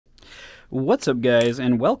What's up, guys,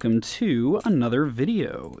 and welcome to another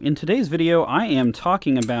video. In today's video, I am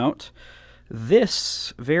talking about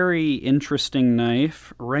this very interesting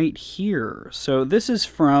knife right here. So this is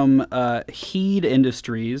from Heed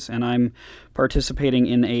Industries, and I'm participating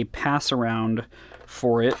in a pass-around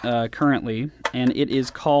for it currently, and it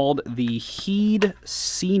is called the Heed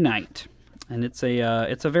Seaknight. And it's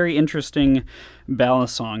a very interesting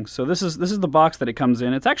Balisong. So this is the box that it comes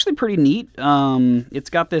in. It's actually pretty neat. It's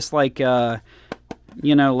got this like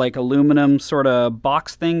like aluminum sort of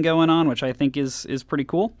box thing going on, which I think is pretty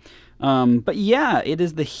cool. But yeah, it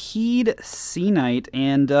is the Heed Seaknight,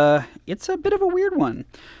 and it's a bit of a weird one.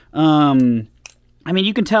 I mean,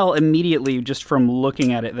 you can tell immediately just from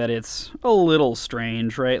looking at it that it's a little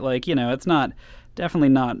strange, right? Like, it's definitely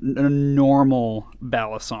not a normal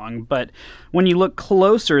Balisong, but when you look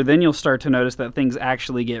closer, then you'll start to notice that things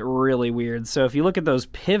actually get really weird. So if you look at those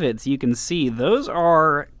pivots, you can see those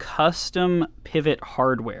are custom pivot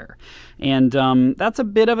hardware. And that's a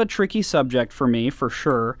bit of a tricky subject for me, for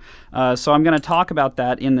sure. So I'm going to talk about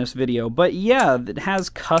that in this video. But yeah, it has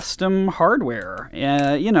custom hardware.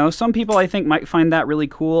 Some people I think might find that really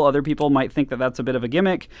cool. Other people might think that that's a bit of a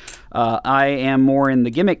gimmick. I am more in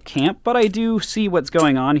the gimmick camp, but I do see what's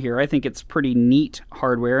going on here. I think it's pretty neat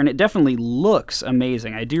hardware, and it definitely looks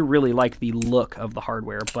amazing. I do really like the look of the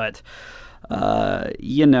hardware, but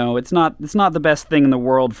it's not the best thing in the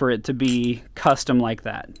world for it to be custom like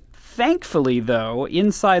that. Thankfully, though,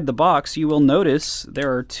 inside the box, you will notice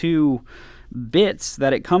there are two bits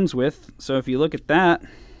that it comes with. So if you look at that,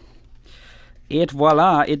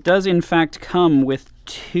 voila, it does in fact come with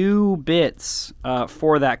two bits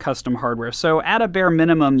for that custom hardware. So at a bare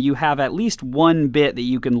minimum, you have at least one bit that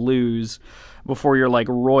you can lose before you're like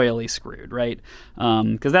royally screwed, right?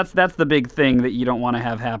 Because that's the big thing that you don't want to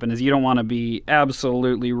have happen, is you don't want to be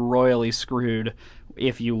absolutely royally screwed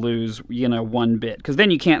if you lose, one bit, because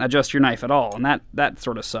then you can't adjust your knife at all, and that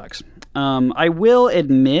sort of sucks. I will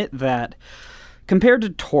admit that compared to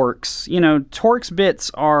Torx, Torx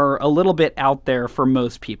bits are a little bit out there for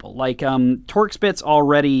most people. Like, Torx bits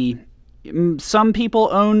already, some people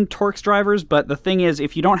own Torx drivers, but the thing is,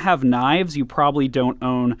 if you don't have knives, you probably don't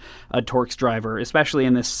own a Torx driver, especially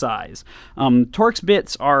in this size. Torx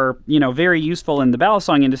bits are, very useful in the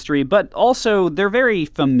Balisong industry, but also they're very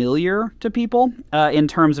familiar to people in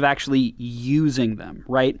terms of actually using them,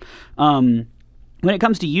 right? When it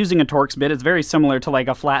comes to using a Torx bit, it's very similar to like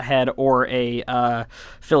a flathead or a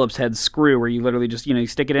Phillips head screw, where you literally just, you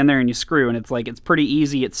stick it in there and you screw, and it's pretty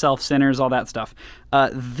easy, it self-centers, all that stuff.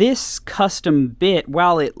 This custom bit,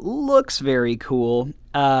 while it looks very cool,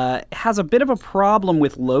 has a bit of a problem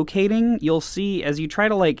with locating. You'll see as you try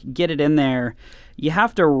to get it in there, you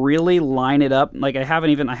have to really line it up. Like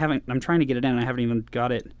I'm trying to get it in, and I haven't even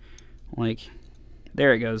got it,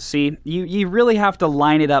 there it goes. See, you really have to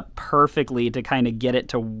line it up perfectly to kind of get it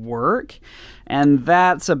to work, and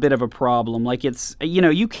that's a bit of a problem. Like, it's,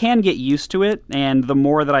 you can get used to it, and the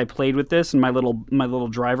more that I played with this and my little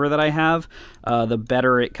driver that I have, the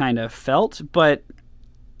better it kind of felt, but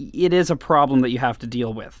it is a problem that you have to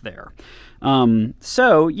deal with there.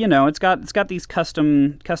 So, it's got these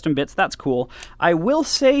custom bits. That's cool. I will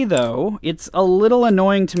say, though, it's a little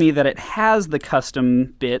annoying to me that it has the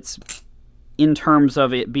custom bits in terms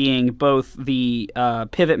of it being both the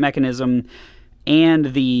pivot mechanism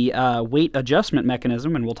and the weight adjustment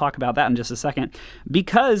mechanism, and we'll talk about that in just a second,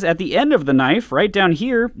 because at the end of the knife, right down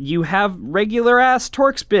here, you have regular-ass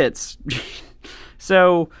Torx bits.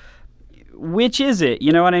 So, which is it?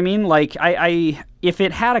 You know what I mean? Like, if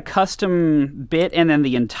it had a custom bit and then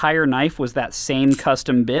the entire knife was that same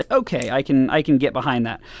custom bit, okay, I can get behind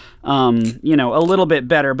that. A little bit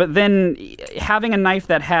better. But then having a knife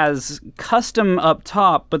that has custom up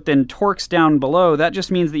top, but then Torx down below, that just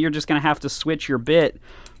means that you're just going to have to switch your bit,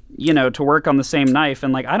 to work on the same knife,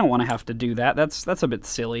 and I don't want to have to do that. That's a bit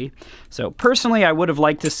silly. So personally, I would have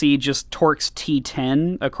liked to see just Torx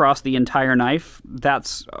T10 across the entire knife.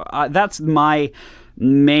 That's my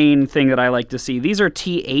main thing that I like to see. These are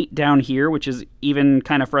T8 down here, which is even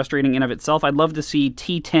kind of frustrating in of itself. I'd love to see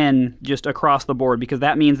T10 just across the board, because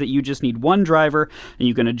that means that you just need one driver and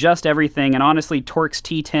you can adjust everything. And honestly, Torx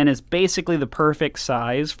T10 is basically the perfect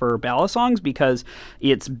size for Balisongs, because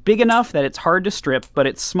it's big enough that it's hard to strip, but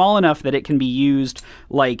it's small enough that it can be used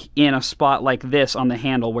like in a spot like this on the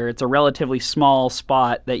handle, where it's a relatively small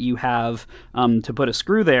spot that you have to put a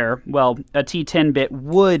screw there. Well, a T10 bit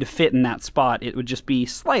would fit in that spot. It would just be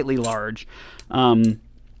slightly large.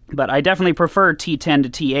 But I definitely prefer T10 to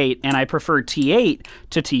T8, and I prefer T8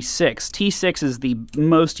 to T6. T6 is the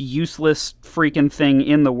most useless freaking thing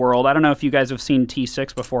in the world. I don't know if you guys have seen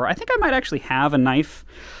T6 before. I think I might actually have a knife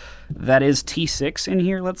that is T6 in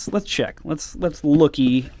here. Let's check. Let's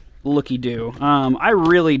looky do. I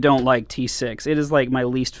really don't like T6. It is like my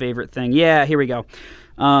least favorite thing. Yeah, here we go.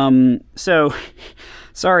 So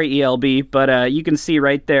sorry ELB, but you can see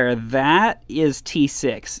right there, that is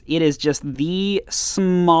T6. It is just the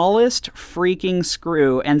smallest freaking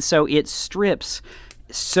screw, and so it strips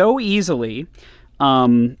so easily.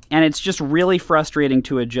 And it's just really frustrating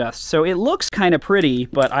to adjust. So it looks kind of pretty,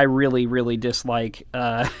 but I really dislike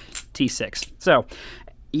T6. So,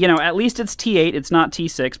 you know, at least it's T8, it's not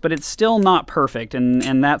T6, but it's still not perfect,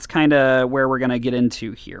 and that's kind of where we're going to get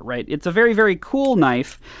into here, right? It's a very cool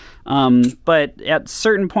knife, but at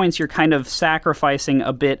certain points you're kind of sacrificing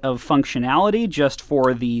a bit of functionality just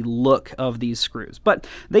for the look of these screws. But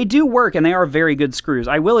they do work, and they are very good screws.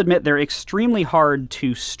 I will admit they're extremely hard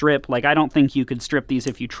to strip. Like, I don't think you could strip these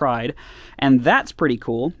if you tried, and that's pretty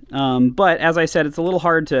cool. But as I said, it's a little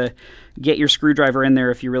hard to get your screwdriver in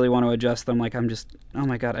there if you really want to adjust them. Like, oh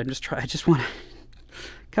my god, I just want to,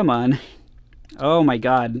 come on. Oh my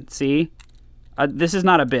god, see? This is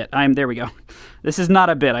not a bit. There we go. This is not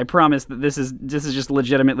a bit. I promise that this is just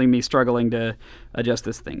legitimately me struggling to adjust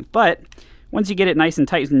this thing. But once you get it nice and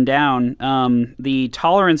tightened down, the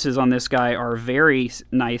tolerances on this guy are very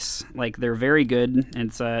nice. Like, they're very good.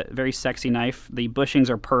 It's a very sexy knife. The bushings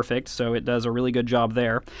are perfect, so it does a really good job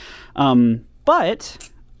there. But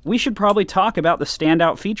we should probably talk about the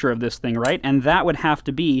standout feature of this thing, right? And that would have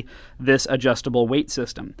to be this adjustable weight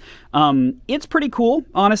system. It's pretty cool,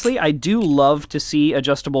 honestly. I do love to see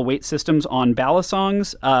adjustable weight systems on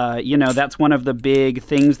Balisongs. You know, that's one of the big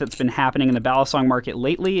things that's been happening in the Balisong market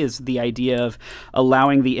lately, is the idea of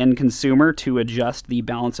allowing the end consumer to adjust the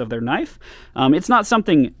balance of their knife. It's not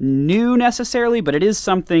something new necessarily, but it is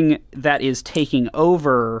something that is taking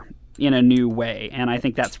over in a new way, and I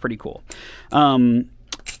think that's pretty cool.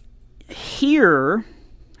 Here,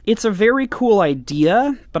 it's a very cool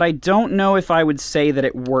idea, but I don't know if I would say that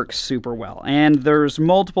it works super well. And there's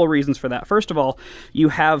multiple reasons for that. First of all, you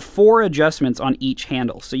have 4 adjustments on each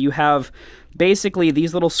handle. So you have basically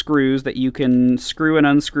these little screws that you can screw and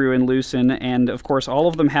unscrew and loosen, and of course all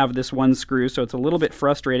of them have this one screw, so it's a little bit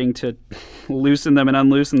frustrating to loosen them and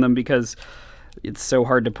unloosen them because it's so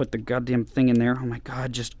hard to put the goddamn thing in there. Oh my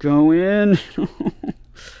god, just go in.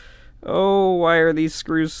 Oh, why are these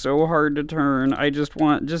screws so hard to turn? just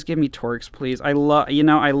give me Torx, please. I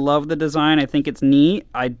love the design. I think it's neat,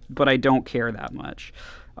 but I don't care that much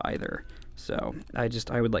either. So I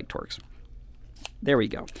would like Torx. There we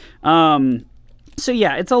go. So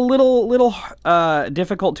yeah, it's a little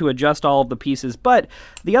difficult to adjust all of the pieces, but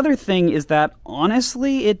the other thing is that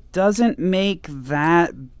honestly, it doesn't make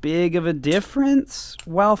that big of a difference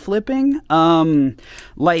while flipping.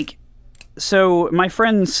 So my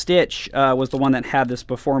friend Stitch was the one that had this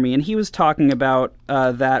before me, and he was talking about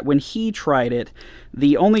that when he tried it,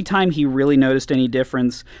 the only time he really noticed any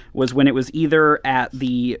difference was when it was either at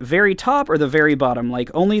the very top or the very bottom. Like,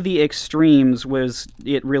 only the extremes was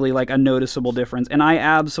it really like a noticeable difference, and I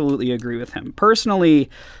absolutely agree with him. Personally,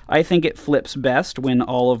 I think it flips best when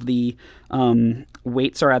all of the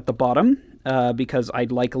weights are at the bottom. Because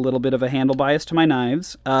I'd like a little bit of a handle bias to my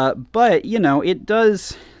knives. But, you know,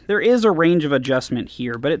 there is a range of adjustment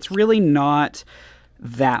here, but it's really not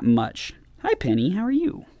that much. Hi, Penny, how are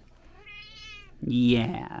you?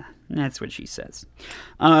 Yeah, that's what she says.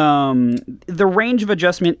 The range of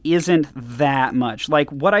adjustment isn't that much. Like,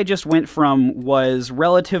 what I just went from was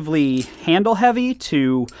relatively handle heavy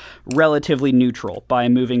to relatively neutral by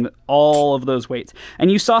moving all of those weights.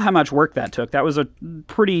 And you saw how much work that took. That was a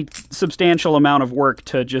pretty substantial amount of work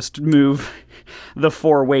to just move the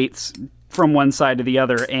 4 weights from one side to the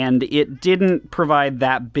other, and it didn't provide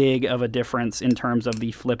that big of a difference in terms of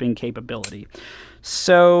the flipping capability.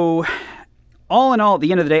 So all in all, at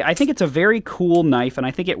the end of the day, I think it's a very cool knife, and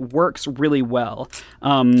I think it works really well.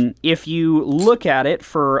 If you look at it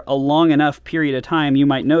for a long enough period of time, you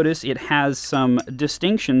might notice it has some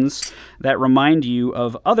distinctions that remind you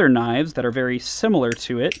of other knives that are very similar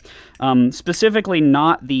to it. Specifically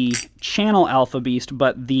not the Channel Alpha Beast,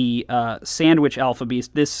 but the Sandwich Alpha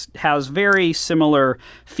Beast. This has very similar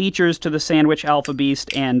features to the Sandwich Alpha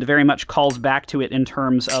Beast and very much calls back to it in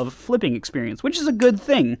terms of flipping experience, which is a good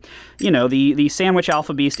thing. You know, the Sandwich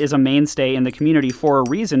Alpha Beast is a mainstay in the community for a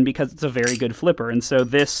reason, because it's a very good flipper, and so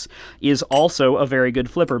this is also a very good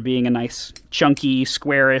flipper, being a nice, chunky,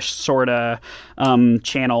 squarish sort of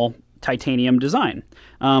channel titanium design.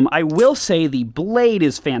 I will say the blade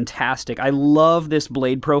is fantastic. I love this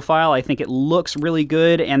blade profile. I think it looks really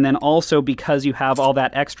good, and then also because you have all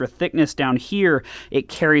that extra thickness down here, it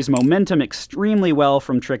carries momentum extremely well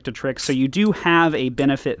from trick to trick, so you do have a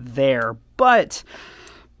benefit there. But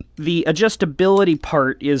The adjustability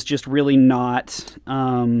part is just really not,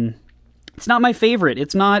 it's not my favorite.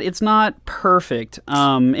 It's not perfect.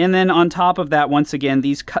 And then on top of that, once again,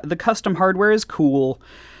 the custom hardware is cool,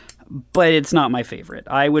 but it's not my favorite.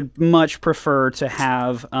 I would much prefer to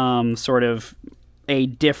have sort of a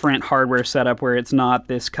different hardware setup where it's not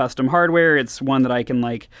this custom hardware. It's one that I can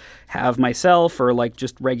like have myself, or like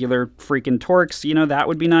just regular freaking Torx. You know, that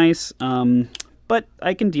would be nice. But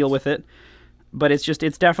I can deal with it. But it's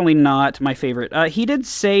definitely not my favorite. He did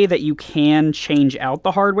say that you can change out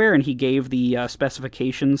the hardware, and he gave the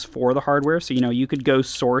specifications for the hardware. So, you know, you could go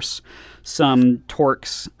source some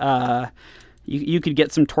Torx, you could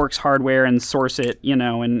get some Torx hardware and source it, you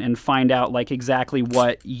know, and find out like exactly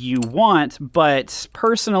what you want. But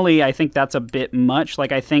personally, I think that's a bit much.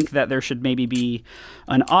 Like, I think that there should maybe be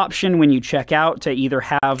an option when you check out to either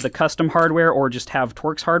have the custom hardware or just have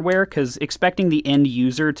Torx hardware, because expecting the end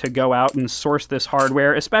user to go out and source this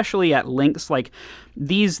hardware, especially at lengths like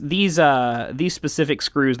these specific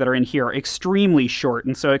screws that are in here are extremely short,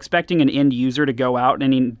 and so expecting an end user to go out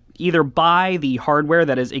and either buy the hardware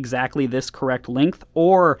that is exactly this correct length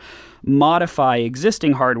or modify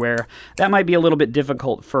existing hardware, that might be a little bit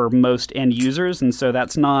difficult for most end users, and so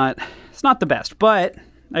it's not the best. But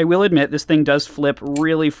I will admit, this thing does flip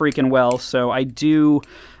really freaking well, so I do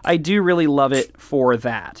really love it for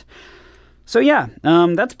that. So yeah,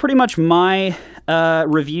 that's pretty much my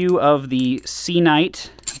review of the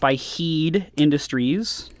Seaknight by Heed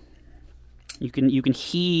Industries. You can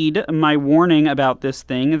heed my warning about this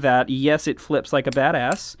thing that, yes, it flips like a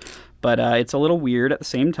badass, but it's a little weird at the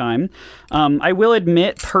same time. I will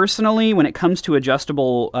admit, personally, when it comes to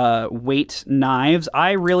adjustable weight knives,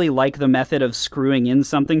 I really like the method of screwing in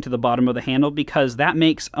something to the bottom of the handle, because that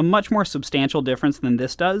makes a much more substantial difference than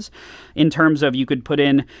this does, in terms of you could put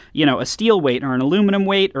in, you know, a steel weight or an aluminum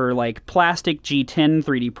weight, or like plastic G10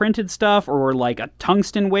 3D printed stuff, or like a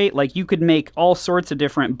tungsten weight. Like, you could make all sorts of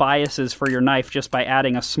different biases for your knife just by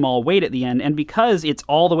adding a small weight at the end, and because it's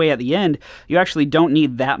all the way at the end, you actually don't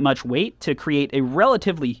need that much weight to create a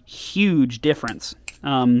relatively huge difference.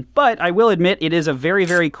 But I will admit, it is a very,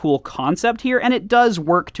 very cool concept here, and it does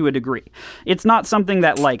work to a degree. It's not something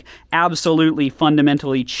that like absolutely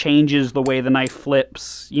fundamentally changes the way the knife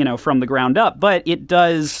flips, you know, from the ground up, but it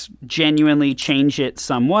does genuinely change it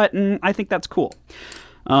somewhat, and I think that's cool.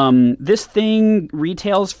 This thing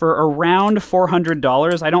retails for around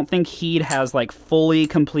 $400. I don't think Heed has like fully,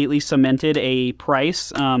 completely cemented a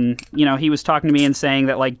price. You know, he was talking to me and saying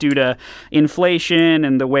that like due to inflation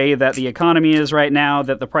and the way that the economy is right now,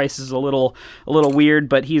 that the price is a little weird,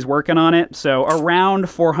 but he's working on it. So around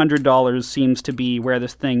 $400 seems to be where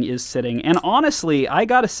this thing is sitting. And honestly, I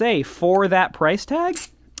gotta say, for that price tag,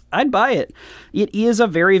 I'd buy it. It is a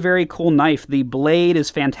very, very cool knife. The blade is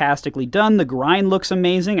fantastically done. The grind looks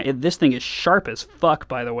amazing. This thing is sharp as fuck,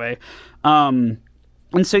 by the way. And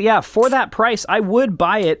so, yeah, for that price, I would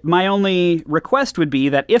buy it. My only request would be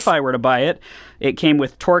that if I were to buy it, it came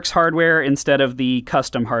with Torx hardware instead of the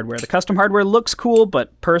custom hardware. The custom hardware looks cool,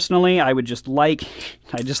 but personally, I just like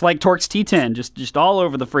Torx T10, just all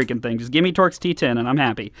over the freaking thing. Just give me Torx T10 and I'm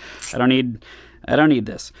happy. I don't need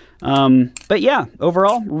this. But yeah,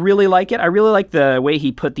 overall, really like it. I really like the way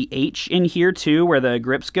he put the H in here too, where the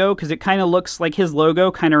grips go, because it kind of looks like his logo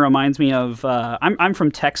kind of reminds me of, I'm from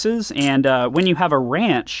Texas, and when you have a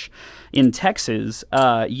ranch in Texas,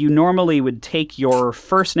 you normally would take your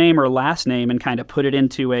first name or last name and kind of put it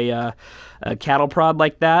into a cattle prod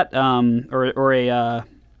like that, or a...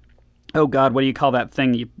 oh God, what do you call that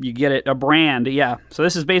thing? You get it, a brand, yeah. So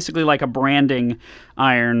this is basically like a branding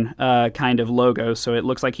iron kind of logo. So it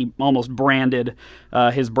looks like he almost branded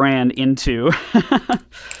his brand into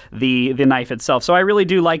the knife itself. So I really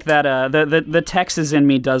do like that. The Texas in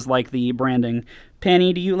me does like the branding.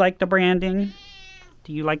 Penny, do you like the branding?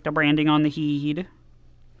 Do you like the branding on the Heed?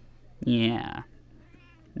 Yeah.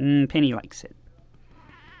 Penny likes it.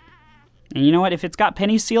 And you know what? If it's got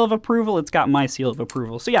Penny's seal of approval, it's got my seal of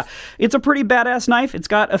approval. So yeah, it's a pretty badass knife. It's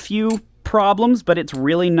got a few problems, but it's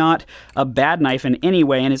really not a bad knife in any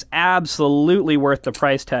way, and is absolutely worth the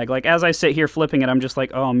price tag. Like, as I sit here flipping it, I'm just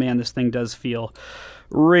like, oh man, this thing does feel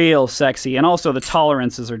real sexy. And also the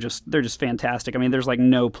tolerances are they're just fantastic. I mean, there's like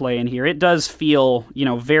no play in here. It does feel, you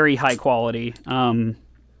know, very high quality. And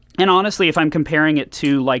honestly, if I'm comparing it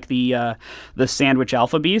to like the Sandwich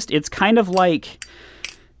Alpha Beast, it's kind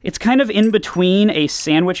of in between a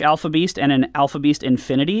Sandwich Alpha Beast and an Alpha Beast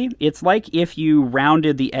Infinity. It's like if you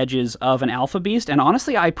rounded the edges of an Alpha Beast, and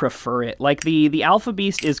honestly, I prefer it. Like, the Alpha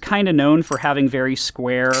Beast is kind of known for having very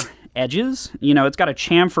square edges. You know, it's got a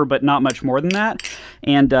chamfer, but not much more than that.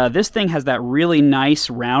 And this thing has that really nice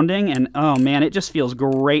rounding, and oh man, it just feels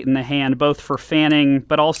great in the hand, both for fanning,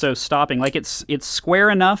 but also stopping. Like it's square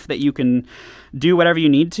enough that you can do whatever you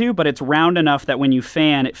need to, but it's round enough that when you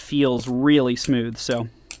fan, it feels really smooth. So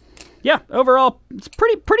yeah, overall, it's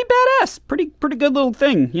pretty badass. Pretty good little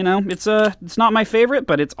thing, you know. It's not my favorite,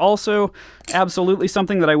 but it's also absolutely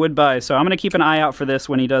something that I would buy. So I'm gonna keep an eye out for this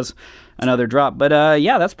when he does another drop. But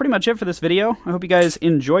yeah, that's pretty much it for this video. I hope you guys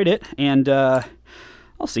enjoyed it, and I'll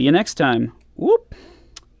see you next time. Whoop.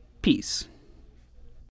 Peace.